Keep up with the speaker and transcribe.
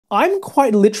I'm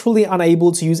quite literally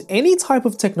unable to use any type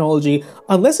of technology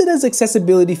unless it has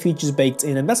accessibility features baked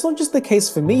in. And that's not just the case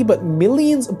for me, but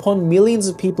millions upon millions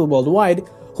of people worldwide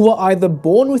who are either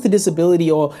born with a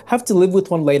disability or have to live with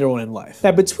one later on in life.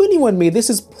 Now, between you and me, this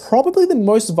is probably the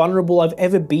most vulnerable I've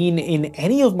ever been in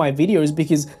any of my videos,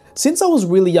 because since I was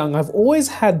really young, I've always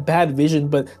had bad vision,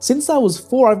 but since I was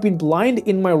 4, I've been blind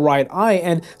in my right eye,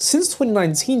 and since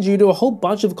 2019, due to a whole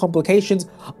bunch of complications,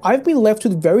 I've been left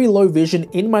with very low vision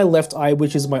in my left eye,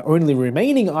 which is my only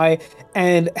remaining eye,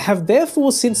 and have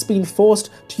therefore since been forced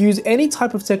to use any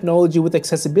type of technology with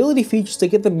accessibility features to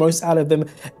get the most out of them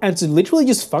and to literally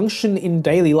just function in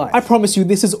daily life. I promise you,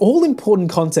 this is all important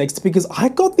context because I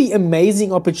got the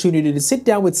amazing opportunity to sit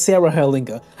down with Sarah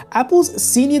Herrlinger, Apple's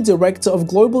Senior Director of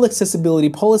Global Accessibility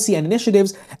Policy and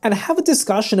Initiatives, and have a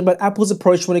discussion about Apple's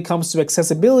approach when it comes to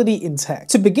accessibility in tech.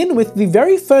 To begin with, the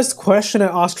very first question I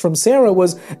asked from Sarah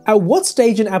was, at what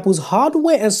stage in Apple's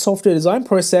hardware and software design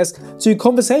process do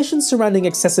conversations surrounding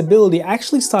accessibility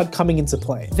actually start coming into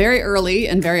play? Very early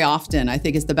and very often, I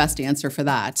think, is the best answer for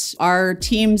that. Our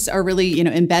teams are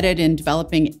really, embedded in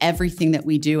developing everything that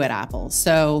we do at Apple.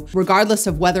 So regardless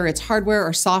of whether it's hardware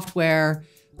or software,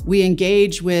 we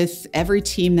engage with every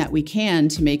team that we can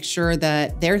to make sure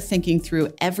that they're thinking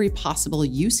through every possible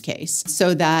use case,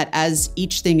 so that as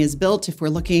each thing is built, if we're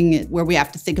looking at where we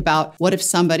have to think about what if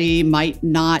somebody might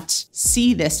not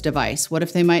see this device, what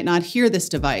if they might not hear this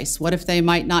device, what if they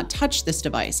might not touch this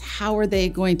device, how are they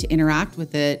going to interact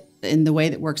with it in the way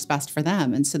that works best for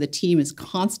them? And so the team is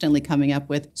constantly coming up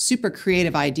with super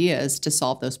creative ideas to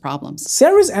solve those problems.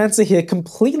 Sarah's answer here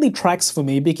completely tracks for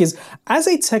me because as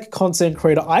a tech content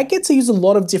creator, I get to use a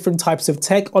lot of different types of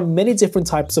tech on many different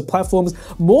types of platforms,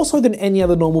 more so than any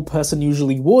other normal person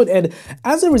usually would. And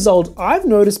as a result, I've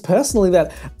noticed personally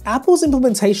that Apple's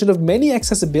implementation of many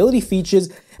accessibility features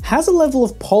has a level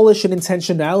of polish and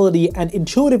intentionality and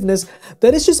intuitiveness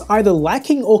that is just either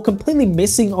lacking or completely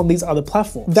missing on these other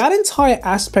platforms. That entire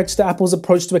aspect to Apple's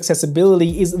approach to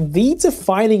accessibility is the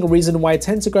defining reason why I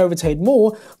tend to gravitate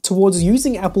more towards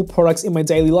using Apple products in my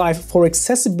daily life for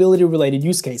accessibility related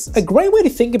use cases. A great way to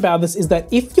think about this is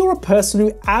that if you're a person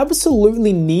who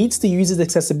absolutely needs to use these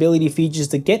accessibility features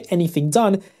to get anything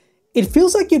done, it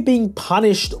feels like you're being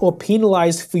punished or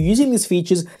penalized for using these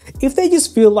features if they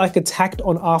just feel like a tacked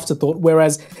on afterthought,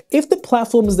 whereas if the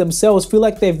platforms themselves feel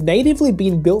like they've natively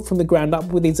been built from the ground up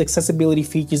with these accessibility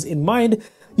features in mind,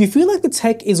 you feel like the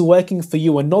tech is working for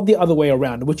you and not the other way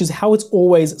around, which is how it's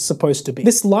always supposed to be.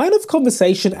 This line of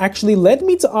conversation actually led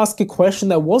me to ask a question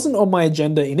that wasn't on my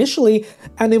agenda initially,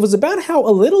 and it was about how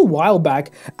a little while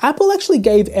back, Apple actually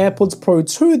gave AirPods Pro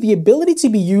 2 the ability to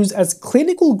be used as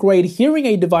clinical grade hearing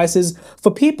aid devices for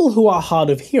people who are hard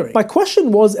of hearing. My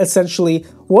question was essentially,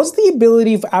 was the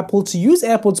ability for Apple to use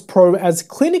AirPods Pro as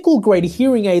clinical grade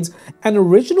hearing aids an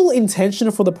original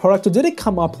intention for the product, or did it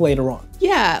come up later on?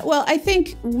 Yeah, well, I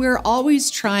think we're always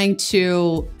trying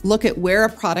to look at where a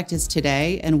product is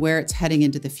today and where it's heading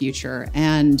into the future.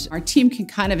 And our team can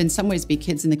kind of in some ways be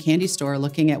kids in the candy store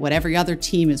looking at what every other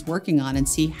team is working on and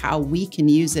see how we can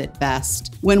use it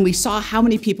best. When we saw how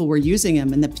many people were using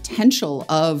them and the potential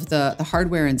of the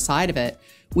hardware inside of it,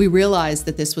 we realized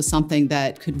that this was something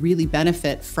that could really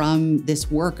benefit from this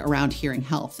work around hearing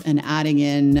health and adding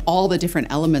in all the different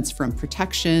elements from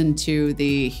protection to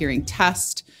the hearing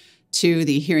test to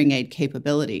the hearing aid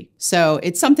capability. So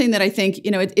it's something that I think,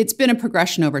 it's been a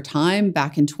progression over time.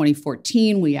 Back in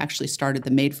 2014, we actually started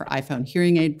the Made for iPhone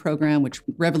hearing aid program, which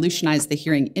revolutionized the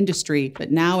hearing industry.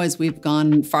 But now as we've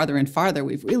gone farther and farther,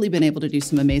 we've really been able to do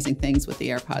some amazing things with the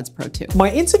AirPods Pro 2.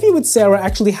 My interview with Sarah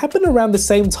actually happened around the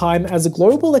same time as a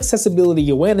Global Accessibility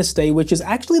Awareness Day, which is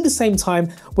actually the same time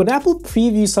when Apple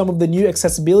previews some of the new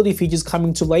accessibility features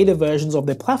coming to later versions of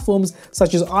their platforms,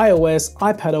 such as iOS,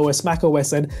 iPadOS,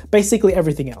 macOS, and basically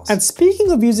everything else. And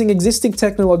speaking of using existing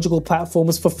technological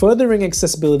platforms for furthering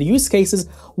accessibility use cases,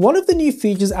 one of the new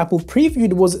features Apple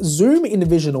previewed was Zoom in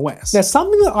visionOS. Now,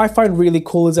 something that I find really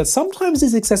cool is that sometimes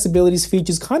these accessibility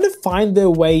features kind of find their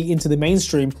way into the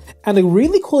mainstream, and a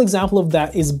really cool example of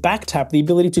that is BackTap, the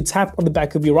ability to tap on the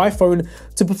back of your iPhone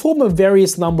to perform a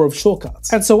various number of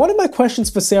shortcuts. And so one of my questions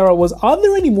for Sarah was, are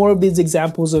there any more of these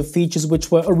examples of features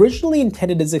which were originally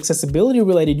intended as accessibility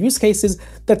related use cases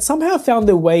that somehow found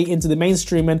their way into the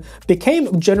mainstream and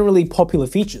became generally popular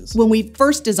features? When we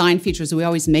first design features, we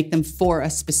always make them for a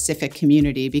specific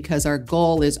community because our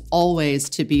goal is always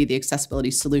to be the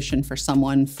accessibility solution for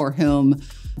someone for whom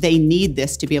they need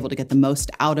this to be able to get the most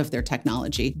out of their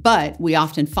technology. But we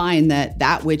often find that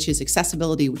that which is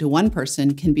accessibility to one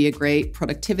person can be a great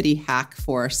productivity hack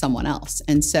for someone else.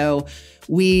 And so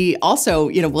We also,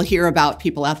 we'll hear about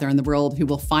people out there in the world who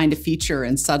will find a feature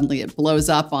and suddenly it blows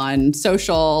up on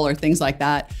social or things like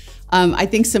that. I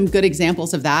think some good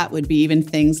examples of that would be even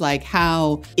things like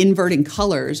how inverting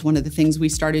colors, one of the things we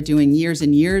started doing years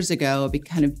and years ago,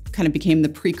 kind of became the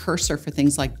precursor for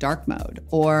things like dark mode,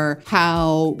 or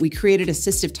how we created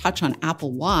assistive touch on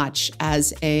Apple Watch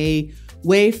as a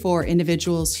way for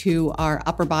individuals who are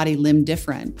upper body limb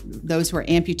different, those who are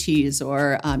amputees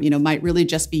or might really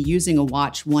just be using a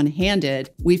watch one-handed.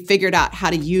 We figured out how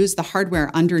to use the hardware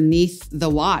underneath the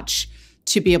watch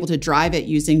to be able to drive it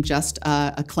using just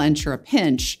a clench or a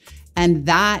pinch. And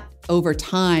that over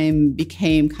time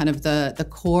became kind of the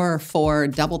core for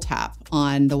double tap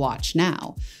on the watch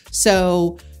now.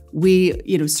 So we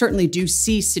certainly do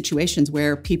see situations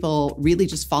where people really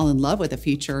just fall in love with a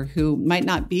feature who might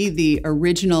not be the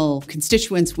original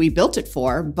constituents we built it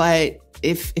for, but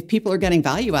if people are getting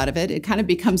value out of it, it kind of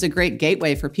becomes a great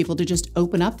gateway for people to just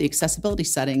open up the accessibility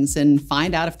settings and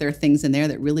find out if there are things in there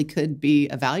that really could be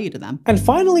of value to them. And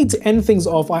finally, to end things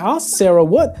off, I asked Sarah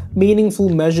what meaningful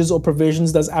measures or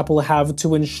provisions does Apple have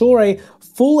to ensure a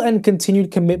full and continued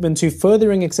commitment to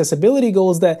furthering accessibility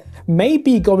goals that may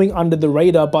be going under the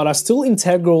radar but are still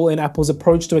integral in Apple's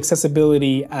approach to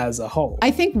accessibility as a whole. I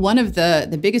think one of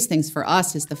the biggest things for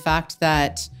us is the fact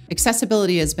that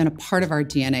accessibility has been a part of our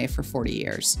DNA for 40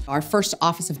 years. Our first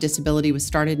Office of Disability was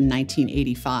started in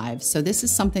 1985. So this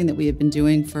is something that we have been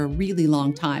doing for a really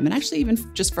long time. And actually, even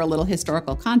just for a little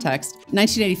historical context,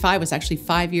 1985 was actually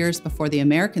 5 years before the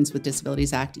Americans with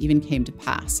Disabilities Act even came to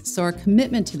pass. So our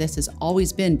commitment to this has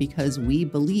always been because we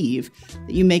believe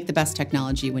that you make the best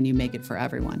technology when you make it for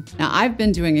everyone. Now, I've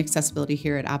been doing accessibility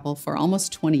here at Apple for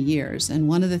almost 20 years. And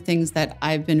one of the things that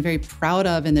I've been very proud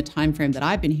of in the time frame that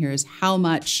I've been here is how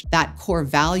much that core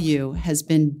value has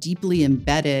been deeply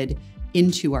embedded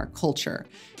into our culture.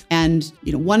 And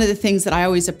one of the things that I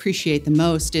always appreciate the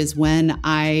most is when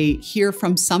I hear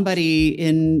from somebody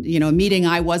in a meeting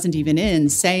I wasn't even in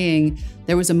saying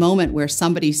there was a moment where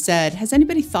somebody said, has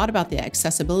anybody thought about the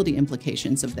accessibility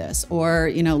implications of this?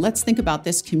 Or, let's think about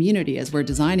this community as we're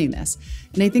designing this.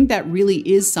 And I think that really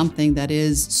is something that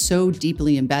is so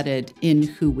deeply embedded in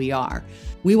who we are.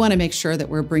 We want to make sure that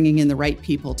we're bringing in the right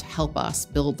people to help us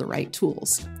build the right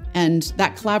tools. And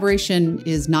that collaboration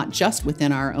is not just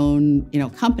within our own,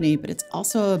 company, but it's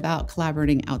also about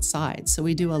collaborating outside. So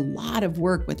we do a lot of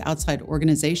work with outside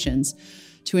organizations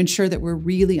to ensure that we're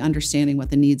really understanding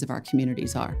what the needs of our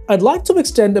communities are. I'd like to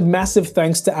extend a massive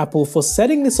thanks to Apple for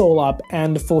setting this all up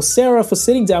and for Sarah for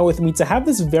sitting down with me to have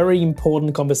this very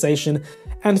important conversation.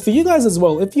 And for you guys as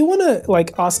well, if you want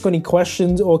to ask any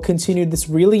questions or continue this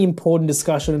really important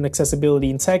discussion on accessibility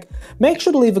in tech, make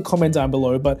sure to leave a comment down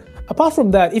below. But apart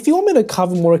from that, if you want me to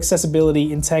cover more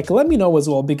accessibility in tech, let me know as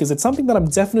well, because it's something that I'm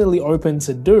definitely open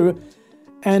to do.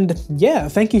 And yeah,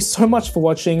 thank you so much for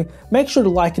watching. Make sure to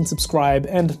like and subscribe,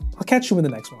 and I'll catch you in the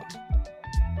next one.